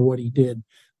attention to what he did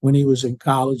when he was in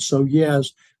college. So,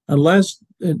 yes, unless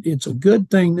it's a good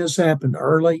thing this happened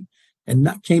early and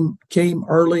not came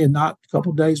early and not a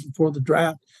couple of days before the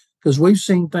draft, because we've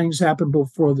seen things happen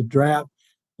before the draft.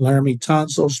 Laramie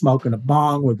Tunsil smoking a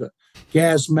bong with a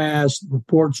gas mask,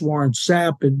 reports Warren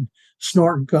Sapp and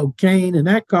snorting cocaine, and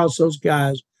that cost those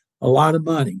guys a lot of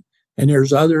money. And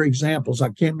there's other examples. I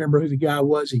can't remember who the guy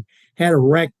was. He had a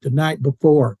wreck the night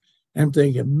before. I'm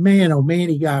thinking, man, oh man,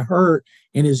 he got hurt,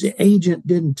 and his agent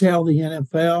didn't tell the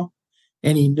NFL,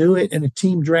 and he knew it, and a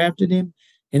team drafted him,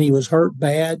 and he was hurt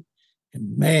bad.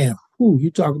 And man,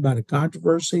 you talk about a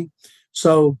controversy.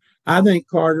 So I think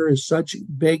Carter is such a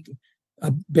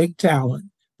big talent,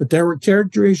 but there were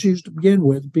character issues to begin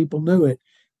with. People knew it.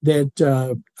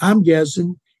 That I'm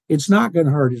guessing it's not going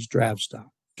to hurt his draft stock.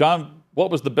 John,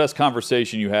 what was the best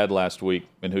conversation you had last week,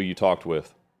 and who you talked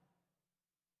with?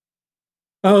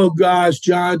 Oh gosh,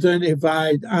 Jonathan,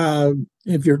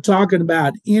 if you're talking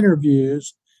about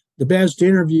interviews, the best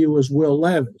interview was Will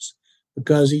Levis,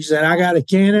 because he said, I got a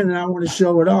cannon and I want to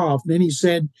show it off. And then he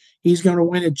said he's going to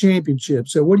win a championship.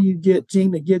 So what do you get?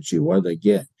 Team that gets you, what do they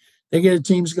get? They get a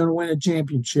team that's going to win a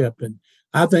championship. And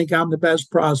I think I'm the best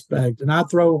prospect, and I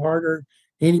throw harder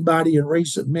than anybody in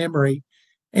recent memory.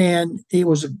 And he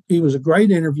was a great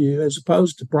interview, as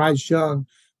opposed to Bryce Young,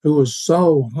 who was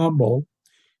so humble.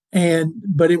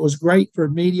 But it was great for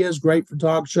media, it's great for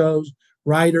talk shows,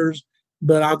 writers.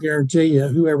 But I'll guarantee you,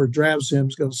 whoever drafts him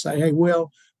is going to say, hey,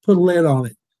 Will, put a lid on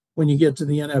it when you get to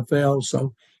the NFL.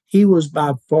 So he was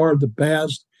by far the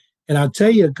best. And I'll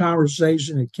tell you a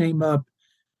conversation that came up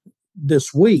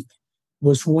this week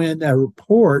was when a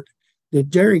report that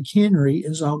Derrick Henry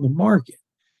is on the market.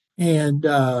 And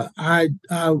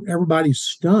everybody's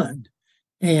stunned.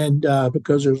 And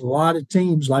because there's a lot of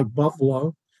teams like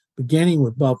Buffalo, beginning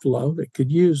with Buffalo, that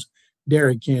could use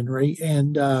Derrick Henry.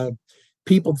 And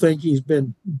people think he's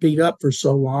been beat up for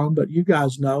so long, but you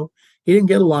guys know he didn't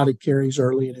get a lot of carries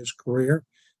early in his career.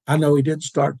 I know he didn't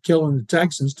start killing the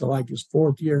Texans till like his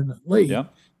 4th year in the league,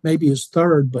 maybe his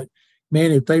 3rd. But,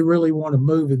 man, if they really want to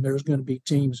move him, there's going to be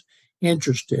teams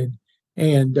interested.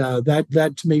 And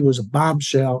that to me was a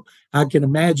bombshell. I can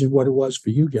imagine what it was for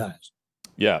you guys.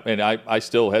 Yeah, and I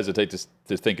still hesitate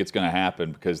to think it's going to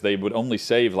happen, because they would only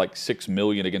save like $6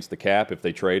 million against the cap if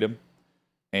they trade him,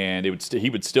 and he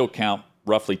would still count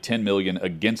roughly $10 million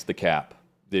against the cap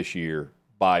this year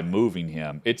by moving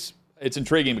him. It's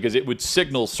intriguing, because it would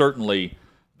signal certainly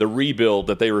the rebuild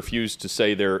that they refuse to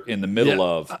say they're in the middle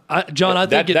of. John, I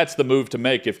think that's the move to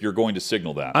make if you're going to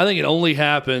signal that. I think it only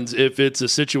happens if it's a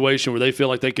situation where they feel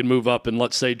like they can move up and,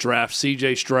 let's say, draft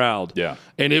C.J. Stroud. Yeah.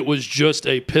 And it was just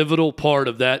a pivotal part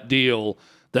of that deal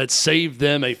that saved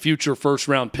them a future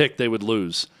first-round pick they would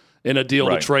lose. in a deal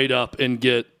Right. to trade up and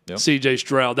get Yep. C.J.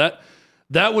 Stroud.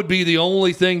 That would be the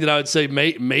only thing that I would say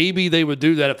maybe they would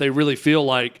do that if they really feel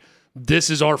like this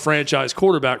is our franchise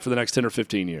quarterback for the next 10 or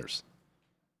 15 years.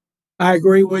 I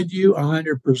agree with you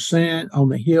 100% on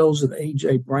the heels of the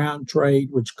A.J. Brown trade,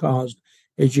 which caused,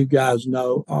 as you guys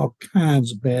know, all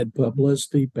kinds of bad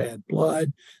publicity, bad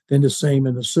blood. Then to see him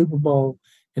in the Super Bowl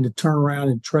and to turn around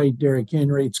and trade Derrick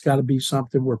Henry, it's got to be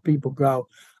something where people go,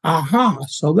 aha.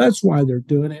 So that's why they're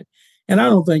doing it. And I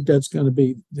don't think that's going to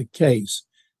be the case.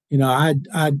 You know,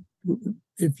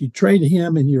 if you trade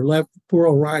him and you're left with poor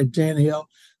old Ryan Tannehill,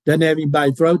 doesn't have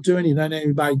anybody to throw to, and he doesn't have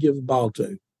anybody to give the ball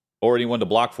to. Or anyone to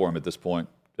block for him at this point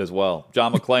as well.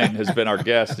 John McClain has been our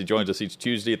guest. He joins us each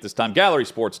Tuesday at this time.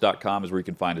 GallerySports.com is where you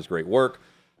can find his great work.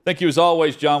 Thank you as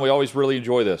always, John. We always really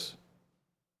enjoy this.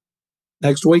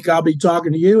 Next week, I'll be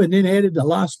talking to you and then headed to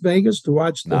Las Vegas to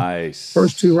watch the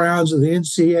first 2 rounds of the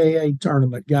NCAA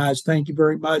tournament. Guys, thank you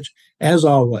very much, as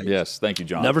always. Yes, thank you,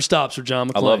 John. Never stops for John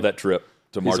McClain. I love that trip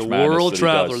to March Madness. He's a world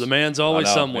traveler. The man's always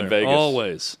in somewhere. Vegas.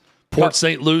 Always. Port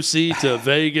St. Lucie to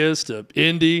Vegas to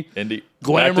Indy.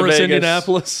 Glamorous Vegas.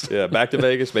 Indianapolis. Yeah, back to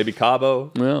Vegas, maybe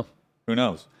Cabo. Yeah. Who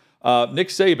knows? Nick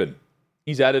Saban,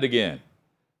 he's at it again.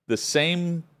 The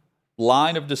same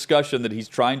line of discussion that he's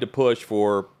trying to push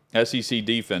for SEC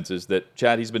defenses that,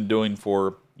 Chad, he's been doing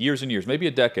for years and years, maybe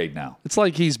a decade now. It's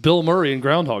like he's Bill Murray in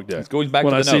Groundhog Day. It's going back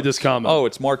when to the I see notes. this comment. Oh,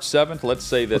 it's March 7th. Let's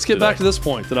say this. Let's get today. back to this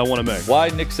point that I want to make. Why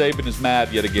Nick Saban is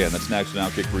mad yet again. That's next on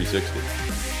Outkick 360.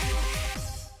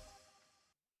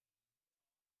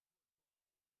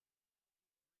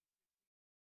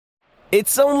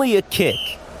 It's only a kick,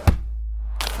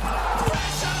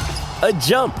 a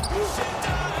jump,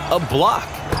 a block.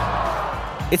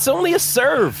 It's only a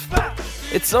serve.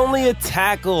 It's only a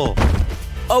tackle,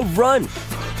 a run.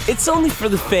 It's only for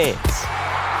the fans.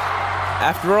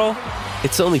 After all,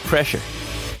 it's only pressure.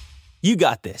 You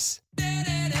got this.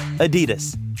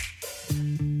 Adidas.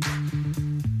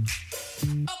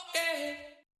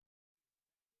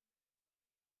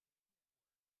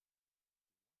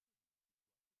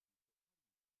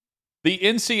 The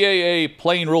NCAA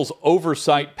Playing Rules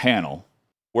Oversight Panel,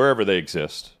 wherever they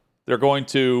exist, they're going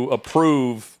to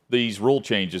approve these rule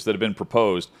changes that have been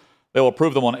proposed. They'll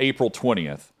approve them on April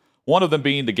 20th. One of them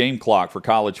being the game clock for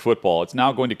college football. It's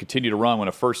now going to continue to run when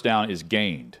a first down is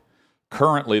gained.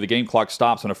 Currently, the game clock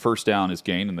stops when a first down is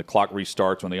gained, and the clock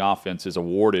restarts when the offense is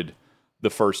awarded the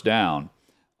first down.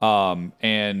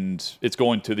 And it's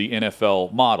going to the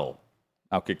NFL model.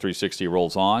 Outkick 360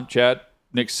 rolls on. Chad,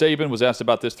 Nick Saban was asked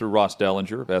about this through Ross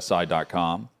Dellinger of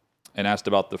SI.com and asked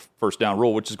about the first down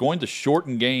rule, which is going to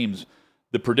shorten games.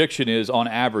 The prediction is on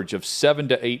average of 7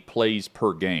 to 8 plays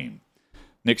per game.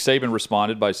 Nick Saban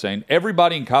responded by saying,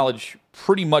 everybody in college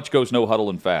pretty much goes no huddle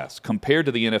and fast compared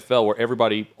to the NFL where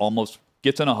everybody almost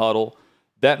gets in a huddle.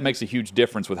 That makes a huge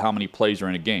difference with how many plays are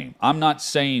in a game. I'm not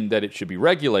saying that it should be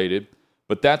regulated,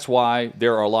 but that's why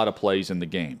there are a lot of plays in the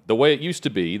game. The way it used to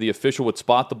be, the official would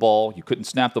spot the ball. You couldn't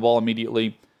snap the ball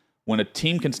immediately. When a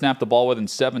team can snap the ball within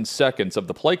 7 seconds of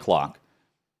the play clock,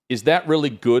 is that really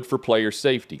good for player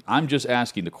safety? I'm just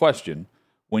asking the question.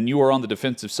 When you are on the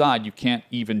defensive side, you can't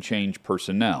even change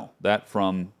personnel. That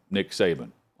from Nick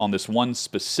Saban on this one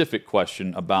specific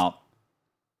question about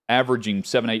averaging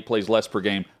 7, 8 plays less per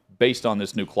game based on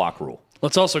this new clock rule.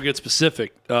 Let's also get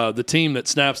specific. The team that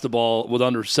snaps the ball with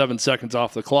under 7 seconds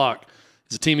off the clock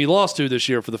is a team he lost to this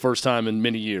year for the first time in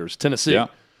many years, Tennessee. Yeah.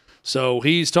 So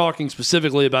he's talking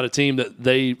specifically about a team that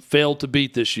they failed to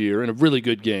beat this year in a really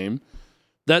good game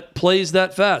that plays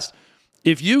that fast.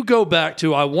 If you go back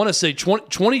to, I want to say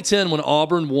 2010 when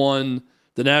Auburn won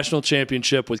the national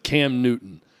championship with Cam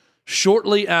Newton,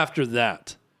 shortly after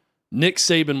that, Nick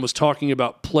Saban was talking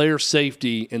about player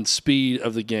safety and speed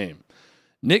of the game.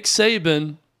 Nick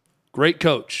Saban, great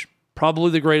coach, probably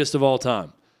the greatest of all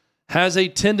time, has a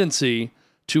tendency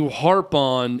to harp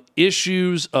on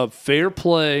issues of fair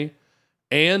play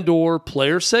and or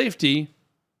player safety,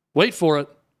 wait for it,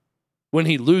 when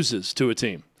he loses to a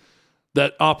team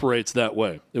that operates that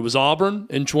way. It was Auburn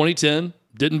in 2010,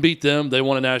 didn't beat them, they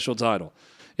won a national title.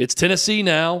 It's Tennessee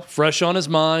now, fresh on his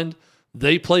mind.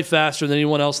 They play faster than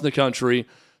anyone else in the country.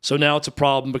 So now it's a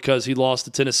problem because he lost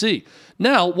to Tennessee.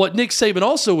 Now, what Nick Saban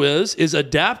also is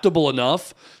adaptable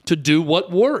enough to do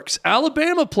what works.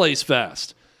 Alabama plays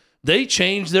fast. They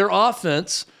changed their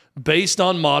offense based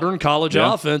on modern college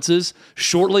offenses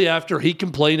shortly after he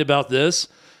complained about this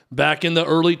back in the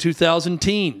early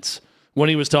 2010s when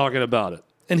he was talking about it.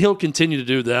 And he'll continue to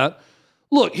do that.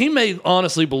 Look, he may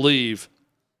honestly believe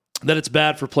that it's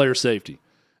bad for player safety,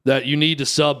 that you need to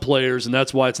sub players, and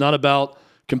that's why it's not about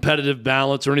competitive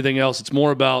balance or anything else. It's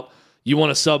more about, You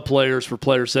want to sub players for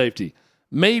player safety.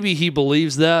 Maybe he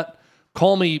believes that.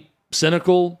 Call me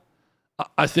cynical.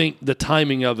 I think the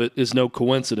timing of it is no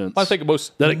coincidence. I think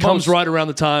it comes right around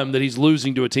the time that he's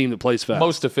losing to a team that plays fast.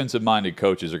 Most defensive-minded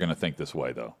coaches are going to think this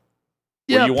way, though.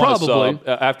 Yeah, you want probably. To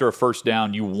sub, after a first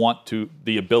down, you want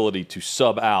the ability to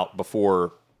sub out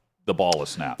before the ball is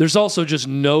snapped. There's also just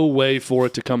no way for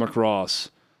it to come across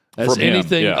as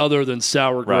anything other than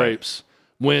sour grapes.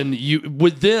 When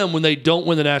they don't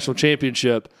win the national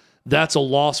championship, that's a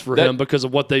loss for him because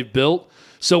of what they've built.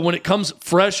 So when it comes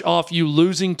fresh off you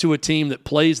losing to a team that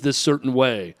plays this certain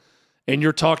way, and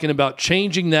you're talking about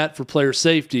changing that for player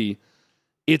safety,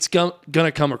 it's going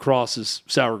to come across as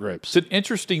sour grapes. It's an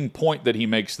interesting point that he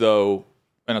makes, though,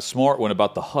 and a smart one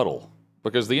about the huddle.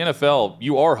 Because the NFL,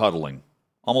 you are huddling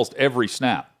almost every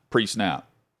snap, pre-snap.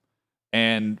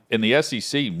 And in the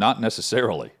SEC, not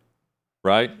necessarily,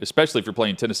 right? Especially if you're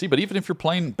playing Tennessee. But even if you're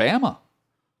playing Bama,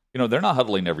 they're not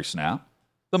huddling every snap.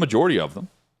 The majority of them.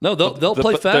 No, they'll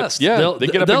play fast. They get up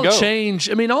and go. They'll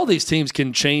change. I mean, all these teams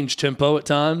can change tempo at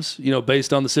times,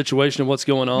 based on the situation and what's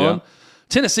going on. Yeah.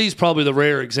 Tennessee's probably the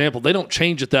rare example. They don't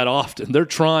change it that often. They're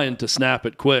trying to snap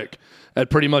it quick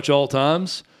at pretty much all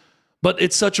times. But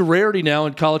it's such a rarity now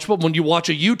in college football. When you watch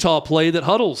a Utah play that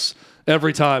huddles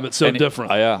every time, it's so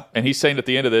different. Yeah, and he's saying at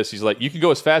the end of this, he's like, you can go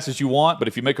as fast as you want, but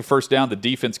if you make a first down, the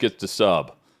defense gets to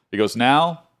sub. He goes,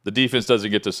 now the defense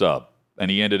doesn't get to sub. And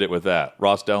he ended it with that.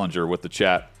 Ross Dellinger with the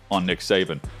chat on Nick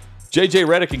Saban. J.J.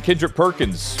 Redick and Kendrick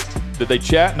Perkins, did they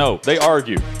chat? No, they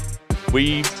argued.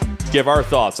 We give our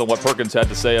thoughts on what Perkins had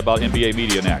to say about NBA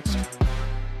media next.